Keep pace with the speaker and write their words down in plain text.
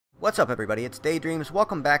What's up everybody, it's DaYDreaMz.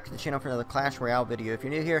 Welcome back to the channel for another Clash Royale video. If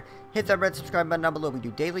you're new here, hit that red subscribe button down below. We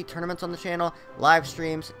do daily tournaments on the channel, live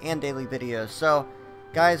streams, and daily videos. So,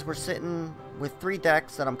 guys, we're sitting with 3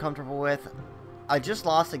 decks that I'm comfortable with. I just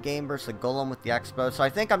lost a game versus a Golem with the Expo, so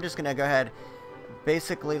I think I'm just going to go ahead,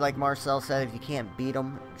 basically like Marcel said, if you can't beat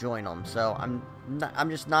them, join them. So, I'm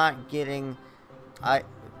just not getting...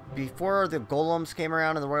 Before the Golems came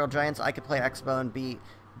around in the Royal Giants, I could play Expo and beat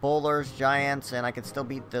Bowlers, Giants, and I could still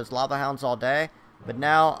beat those Lava Hounds all day. But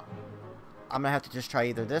now, I'm going to have to just try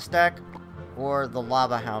either this deck or the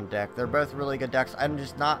Lava Hound deck. They're both really good decks. I'm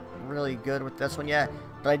just not really good with this one yet.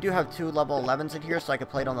 But I do have 2 level 11s in here, so I could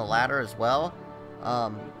play it on the ladder as well.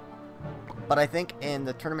 But I think in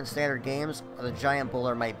the tournament standard games, the Giant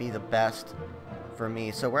Bowler might be the best for me.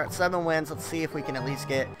 So we're at 7 wins. Let's see if we can at least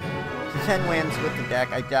get to 10 wins with the deck.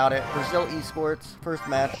 I doubt it. Brazil Esports, first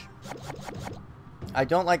match. I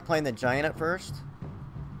don't like playing the Giant at first,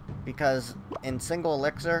 because in single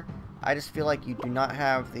elixir, I just feel like you don't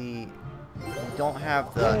have the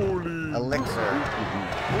elixir.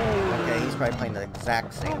 Okay, he's probably playing the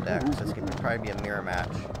exact same deck, so this could probably be a mirror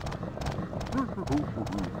match.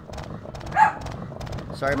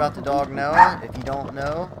 Sorry about the dog Noah. If you don't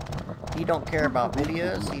know, he don't care about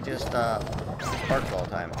videos. He just barks all the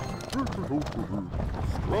time.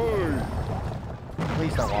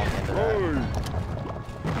 Please don't walk into that.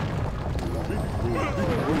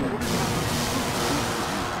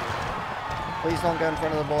 Please don't go in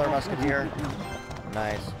front of the Bowler Musketeer.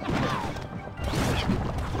 Nice.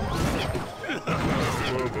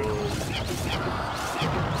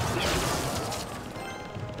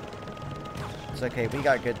 It's okay, we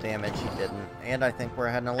got good damage, he didn't. And I think we're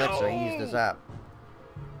ahead in Elixir, he used his app.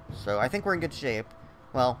 So I think we're in good shape.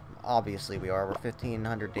 Well, obviously we are. We're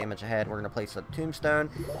 1,500 damage ahead. We're going to place a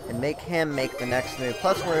Tombstone and make him make the next move.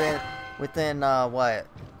 Plus we're within, what,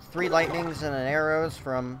 3 lightnings and an arrows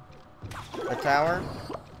from the tower.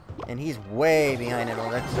 And he's way behind in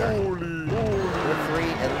Elixir. We're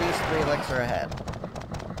at least 3 Elixir ahead.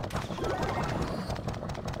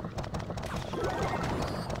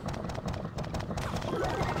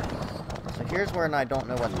 So here's where I don't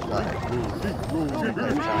know what to play.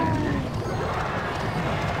 Play Giant.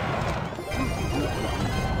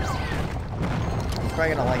 He's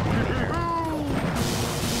probably gonna like me here.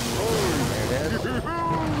 There it is.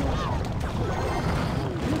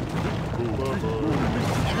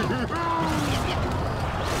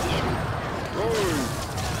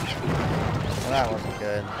 Well, that wasn't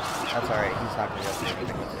good. That's alright, he's not gonna get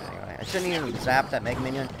anything with it anyway. I shouldn't even zap that Mega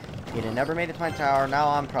Minion. He'd have never made it to my tower. Now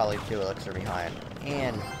I'm probably 2 Elixir behind.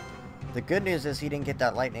 And the good news is he didn't get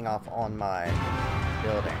that lightning off on my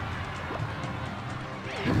building.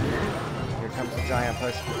 Here comes the Giant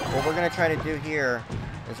push. What we're going to try to do here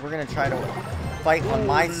is we're going to try to fight on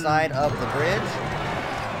my side of the bridge.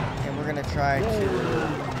 And we're going to try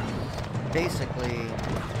to basically...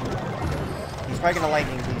 He's probably going to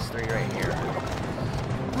lightning these 3 right here.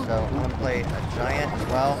 So I'm going to play a Giant as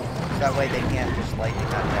well. So that way they can't just lightning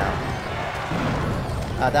that down.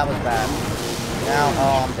 That was bad. Now,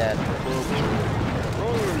 oh, I'm dead.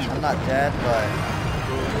 I'm not dead, but it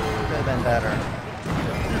could have been better.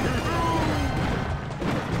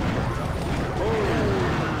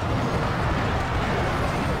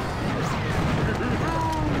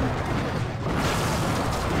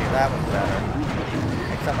 Okay, that was better.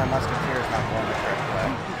 Except my Musketeer is not going the correct way.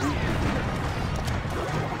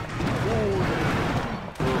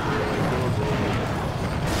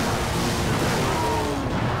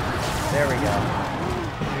 There we go.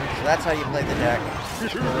 So that's how you play the deck. We're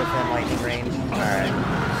within lightning range. Alright.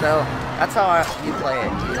 So that's how you play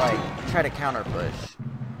it. You like try to counter push.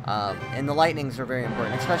 And the lightnings are very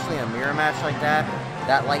important, especially in a mirror match like that.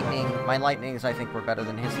 That lightning, my lightnings I think were better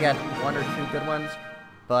than his. He had 1 or 2 good ones,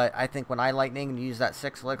 but I think when I lightning and use that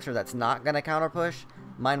 6 elixir that's not gonna counter push,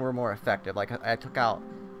 mine were more effective. Like I took out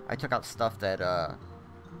stuff that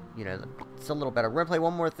you know, it's a little better. We're going to play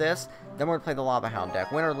one more with this, then we're going to play the Lava Hound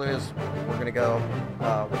deck. Win or lose, we're going to go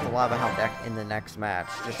with the Lava Hound deck in the next match,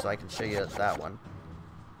 just so I can show you that one.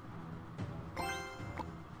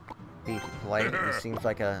 Be polite, he seems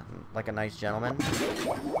like a nice gentleman.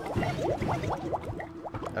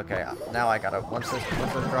 Okay, now I gotta, once this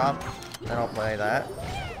drop, then I'll play that.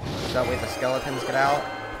 So that way the skeletons get out,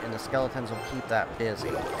 and the skeletons will keep that busy.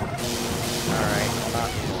 Alright, not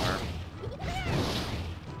anymore.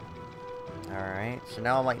 Alright, so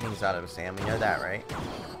now lightning's out of his hand. We know that, right?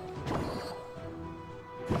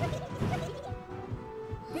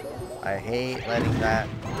 I hate letting that...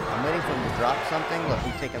 I'm waiting for him to drop something. Look,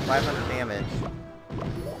 we've taken 500 damage.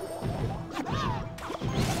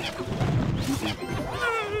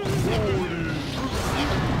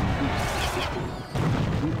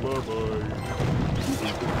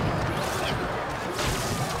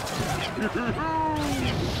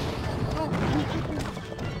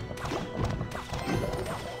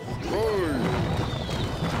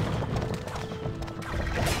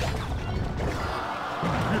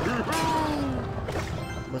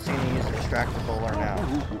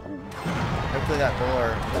 that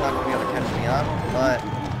bowler is not going to be able to catch me up, but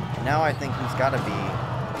now I think he's got to be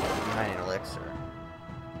behind an elixir.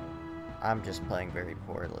 I'm just playing very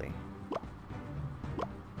poorly.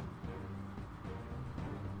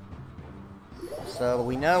 So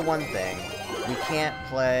we know one thing. We can't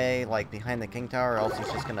play like behind the king tower or else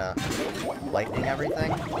he's just gonna lightning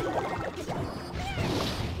everything.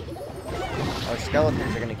 Our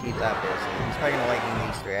skeletons are gonna keep that busy. He's probably gonna lightning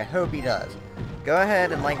these three. I hope he does. Go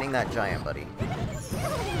ahead and lightning that giant, buddy.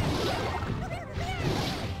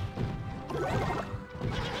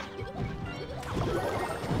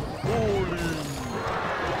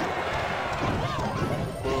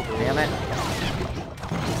 Damn it.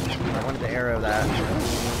 I wanted to arrow that.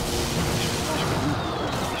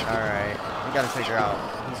 Alright. We gotta figure out.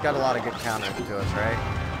 He's got a lot of good counters to us, right?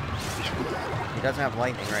 He doesn't have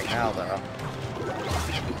lightning right now, though.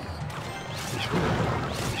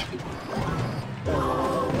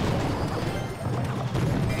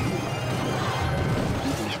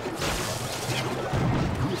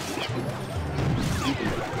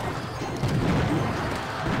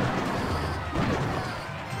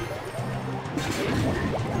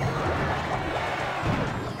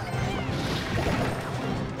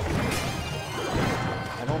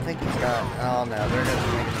 Oh no, there goes the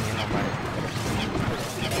Mega Minion on my...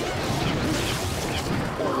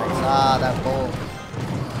 Nice. Ah, that bolt.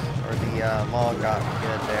 Or the log got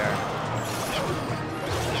good there.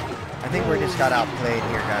 I think we just got outplayed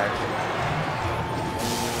here, guys.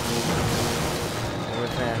 We're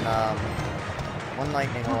within, one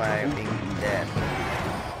lightning away of being dead.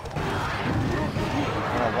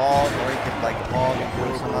 On a log, or he could, like, log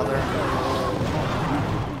into some other...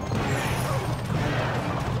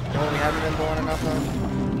 We haven't been blowing enough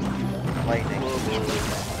of lightning.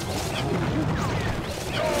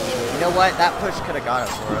 You know what? That push could have got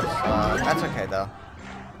it for us. That's okay, though.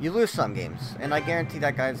 You lose some games, and I guarantee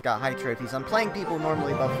that guy's got high trophies. I'm playing people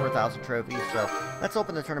normally above 4,000 trophies, so let's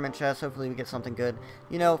open the tournament chest. Hopefully we get something good.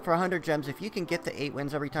 You know, for 100 gems, if you can get the 8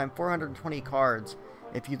 wins every time, 420 cards.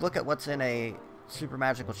 If you look at what's in a super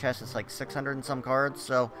magical chest, it's like 600 and some cards,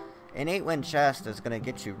 so an 8-win chest is going to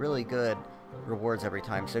get you really good rewards every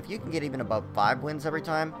time. So if you can get even above 5 wins every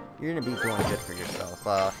time, you're going to be doing good for yourself.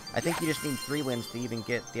 I think you just need 3 wins to even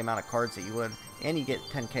get the amount of cards that you would, and you get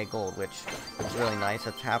 10k gold, which is really nice.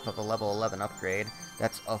 That's half of a level 11 upgrade.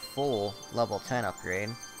 That's a full level 10 upgrade.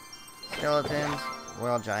 Skeletons,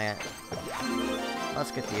 Royal Giant.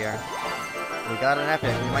 Let's get the air. We got an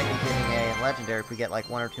epic. We might be getting a legendary if we get like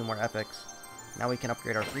 1 or 2 more epics. Now we can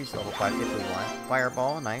upgrade our freeze level 5 if we want.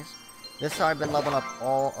 Fireball, nice. This time I've been leveling up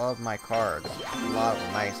all of my cards.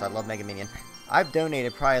 Nice, I love Mega Minion. I've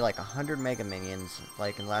donated probably like 100 Mega Minions,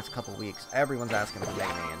 like in the last couple weeks. Everyone's asking for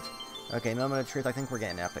Mega Minions. Okay, Moment of Truth, I think we're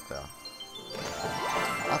getting epic though.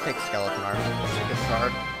 I'll take Skeleton Army, it's a good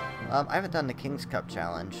card. I haven't done the King's Cup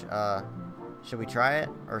challenge. Should we try it,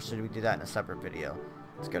 or should we do that in a separate video?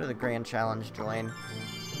 Let's go to the Grand Challenge, join,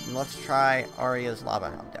 and let's try Arya's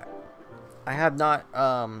Lava Hound deck. I have not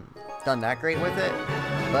done that great with it,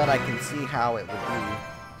 but I can see how it would be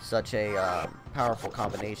such a powerful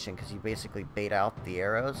combination, because you basically bait out the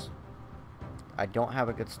arrows. I don't have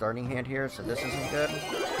a good starting hand here, so this isn't good.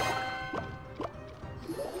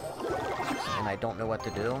 And I don't know what to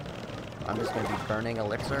do. I'm just going to be burning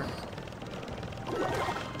elixir.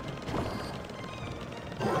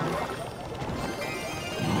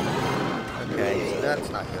 Okay, so that's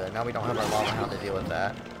not good. Now we don't have our Lava Hound to deal with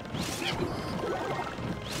that.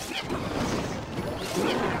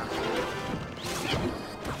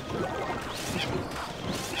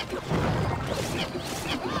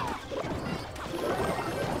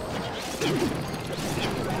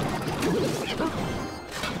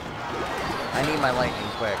 I need my lightning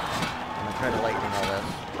quick. I'm gonna try to lightning all this.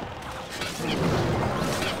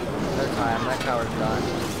 No time, that tower's done.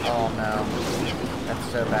 Oh no. That's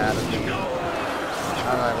so bad of me.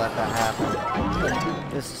 How did I let that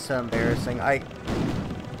happen? This is so embarrassing. I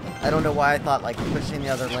don't know why I thought like pushing the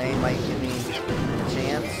other lane might give me a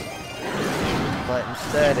chance. But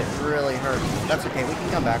instead it really hurt. That's okay, we can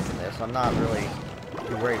come back from this. I'm not really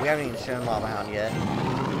too worried. We haven't even shown Lava Hound yet.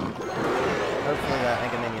 Hopefully that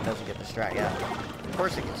Mega Minion doesn't get distracted. Yeah, of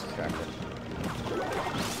course it gets distracted.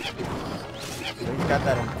 So he's got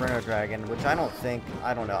that Inferno Dragon, which I don't think,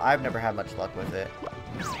 I don't know, I've never had much luck with it.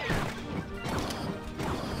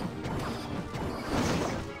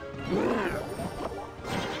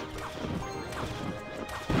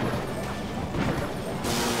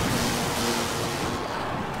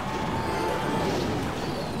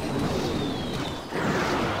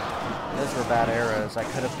 Those were bad arrows. I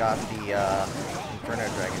could have got the Inferno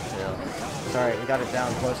Dragon too. Sorry, we got it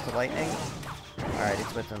down close to lightning. Alright,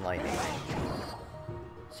 it's within lightning range.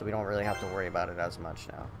 So we don't really have to worry about it as much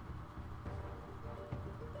now.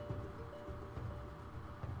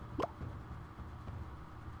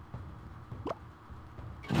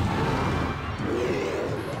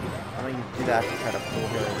 I'm going to do that to try to pull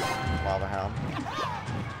his lava hound.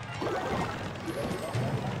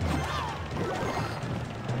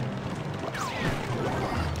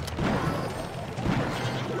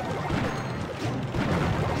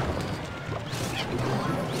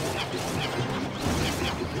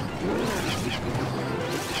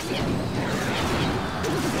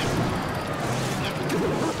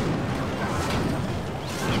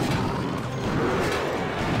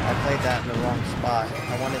 I played that in the wrong spot.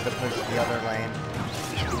 I wanted to push the other lane.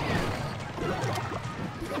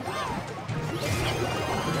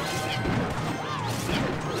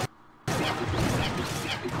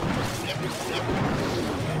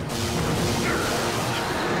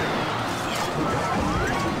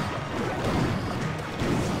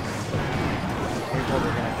 Here's what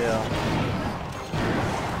we're gonna do.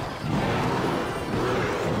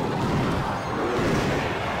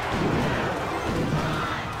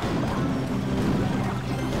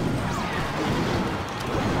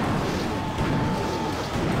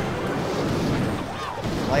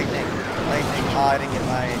 Lightning. Lightning. Oh, I didn't get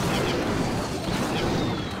my...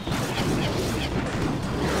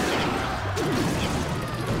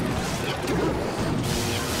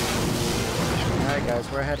 Alright guys,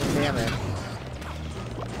 we're ahead in damage.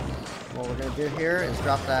 What we're gonna do here is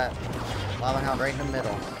drop that lava hound right in the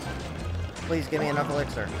middle. Please give me enough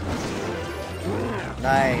elixir.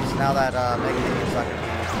 Nice. Now that Mega Minion's not gonna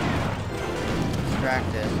be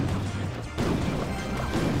distracted.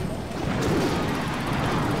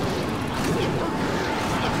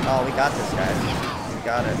 Oh, we got this, guys. We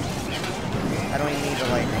got it. I don't even need to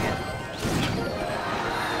lightning it.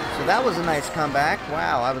 So that was a nice comeback.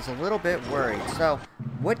 Wow, I was a little bit worried. So,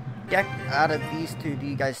 what deck out of these two do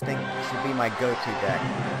you guys think should be my go-to deck?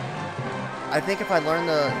 I think if I learn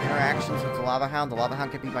the interactions with the Lava Hound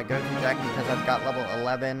could be my go-to deck because I've got level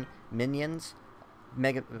 11 minions.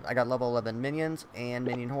 I got level 11 minions and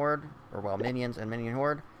Minion Horde. Or, well, minions and Minion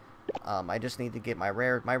Horde. I just need to get my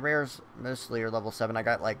rare. My rares mostly are level 7. I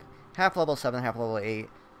got like half level 7, half level 8.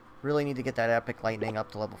 Really need to get that epic lightning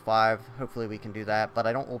up to level 5. Hopefully we can do that. But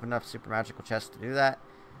I don't open enough super magical chests to do that.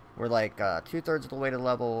 We're like 2/3 of the way to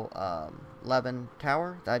level 11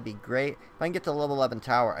 tower. That'd be great. If I can get to level 11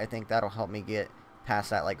 tower, I think that'll help me get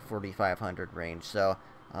past that like 4,500 range. So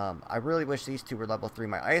I really wish these two were level 3.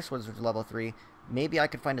 My Ice Wizard's level 3. Maybe I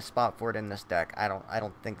could find a spot for it in this deck. I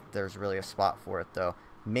don't think there's really a spot for it though.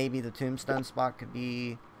 Maybe the Tombstone spot could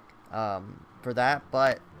be for that,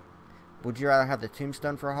 but would you rather have the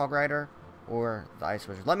Tombstone for a Hog Rider or the Ice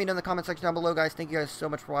Wizard? Let me know in the comment section down below, guys. Thank you guys so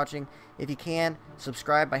much for watching. If you can,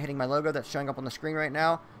 subscribe by hitting my logo that's showing up on the screen right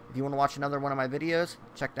now. If you want to watch another one of my videos,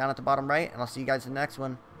 check down at the bottom right, and I'll see you guys in the next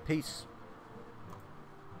one. Peace.